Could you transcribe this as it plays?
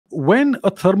when a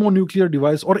thermonuclear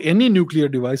device or any nuclear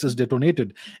device is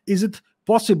detonated, is it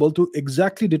possible to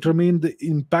exactly determine the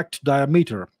impact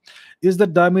diameter? Is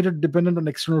that diameter dependent on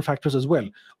external factors as well?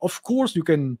 Of course, you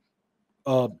can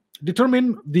uh,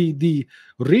 determine the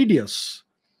radius,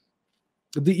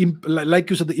 like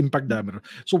you said, the impact diameter.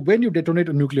 So when you detonate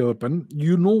a nuclear weapon,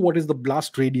 you know what is the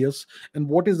blast radius and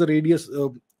what is the radius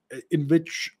in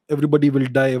which everybody will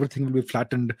die, everything will be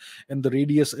flattened, and the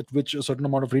radius at which a certain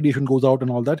amount of radiation goes out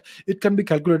and all that. It can be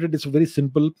calculated. It's very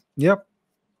simple. Yeah,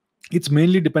 it's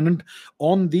mainly dependent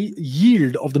on the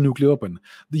yield of the nuclear weapon.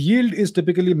 The yield is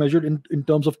typically measured in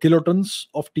terms of kilotons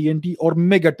of TNT or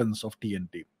megatons of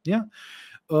TNT. Yeah.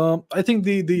 I think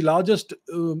the largest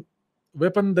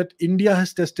weapon that India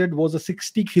has tested was a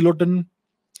 60 kiloton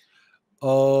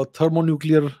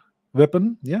thermonuclear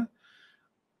weapon. Yeah.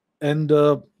 And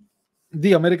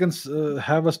the Americans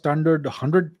have a standard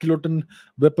 100 kiloton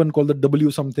weapon called the W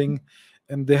something,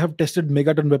 and they have tested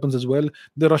megaton weapons as well.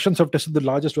 The Russians have tested the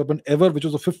largest weapon ever, which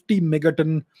was a 50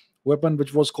 megaton weapon,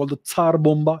 which was called the Tsar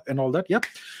Bomba and all that. Yeah.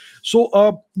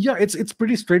 So yeah, it's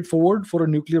pretty straightforward for a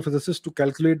nuclear physicist to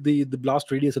calculate the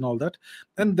blast radius and all that.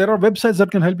 And there are websites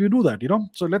that can help you do that.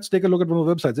 So let's take a look at one of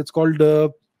the websites. It's called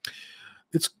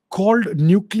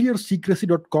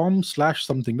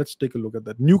nuclearsecrecy.com/something. Let's take a look at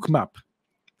that. Nuke map.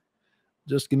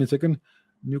 Just give me a second.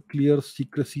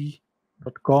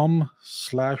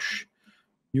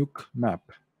 nuclearsecrecy.com/nuke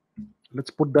map.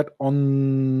 Let's put that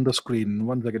on the screen.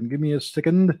 1 second. Give me a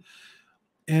second.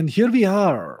 And here we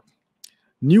are.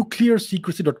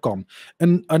 Nuclearsecrecy.com.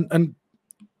 And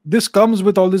this comes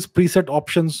with all these preset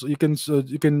options. You can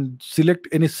select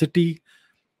any city,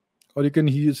 or you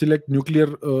can select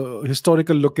nuclear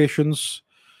historical locations,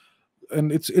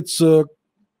 and it's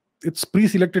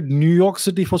pre-selected New York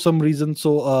City for some reason.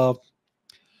 So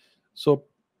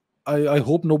I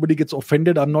hope nobody gets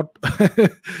offended. I'm not.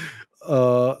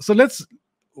 So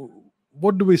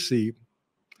what do we see?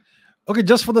 Okay,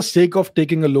 just for the sake of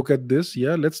taking a look at this,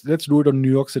 yeah, let's do it on New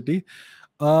York City.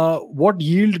 What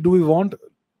yield do we want?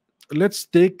 Let's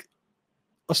take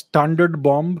a standard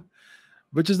bomb,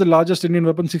 which is the largest Indian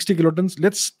weapon, 60 kilotons.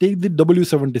 Let's take the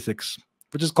W76,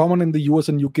 which is common in the US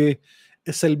and UK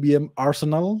SLBM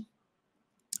arsenal.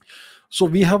 So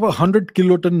we have a 100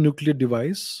 kiloton nuclear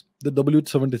device, the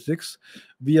W76.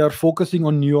 We are focusing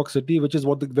on New York City, which is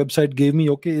what the website gave me.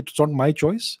 Okay, it's not my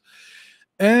choice.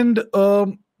 And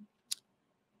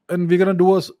we're gonna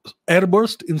do a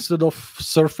airburst instead of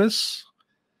surface,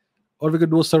 or we could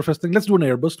do a surface thing. Let's do an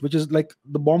airburst, which is like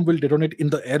the bomb will detonate in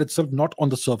the air itself, not on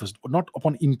the surface, or not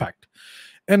upon impact.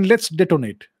 And let's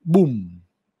detonate. Boom.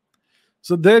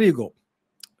 So there you go.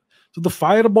 So the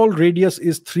fireball radius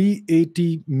is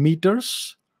 380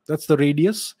 meters. That's the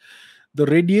radius. The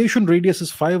radiation radius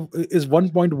is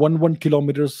 1.11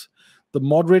 kilometers. The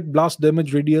moderate blast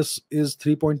damage radius is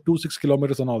 3.26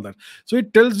 kilometers and all that. So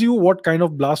it tells you what kind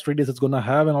of blast radius it's going to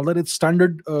have and all that. It's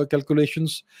standard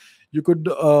calculations. You could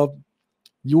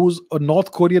use a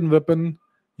North Korean weapon,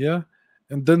 yeah,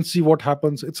 and then see what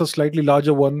happens. It's a slightly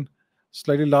larger one,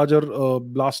 slightly larger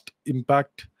blast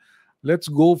impact. Let's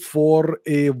go for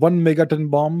a 1 megaton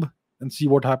bomb and see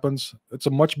what happens. It's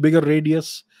a much bigger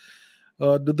radius.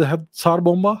 Did they have Tsar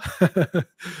Bomba?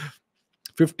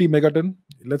 50 megaton.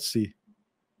 Let's see.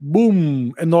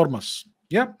 Boom. Enormous.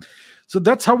 Yeah. So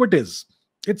that's how it is.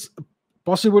 It's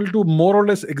possible to more or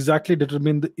less exactly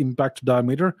determine the impact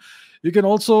diameter. You can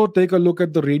also take a look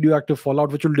at the radioactive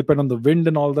fallout, which will depend on the wind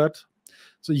and all that.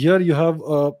 So here you have,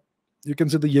 you can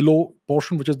see the yellow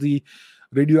portion, which is the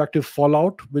radioactive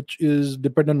fallout, which is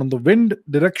dependent on the wind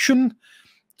direction.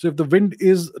 So if the wind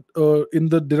is in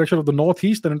the direction of the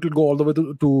northeast, then it will go all the way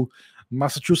to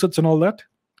Massachusetts and all that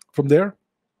from there.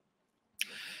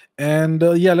 And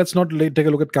yeah, let's not take a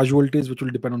look at casualties, which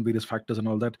will depend on various factors and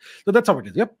all that. So that's how it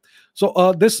is. Yep.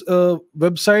 So this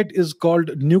website is called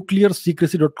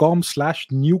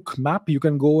nuclearsecrecy.com/nuke map. You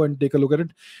can go and take a look at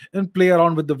it and play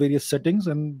around with the various settings.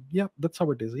 And yeah, that's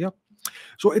how it is. Yeah.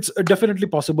 So it's definitely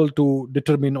possible to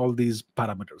determine all these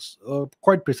parameters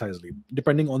quite precisely,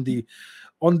 depending on the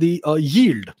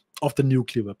yield of the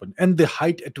nuclear weapon and the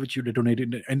height at which you detonate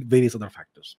it and various other factors.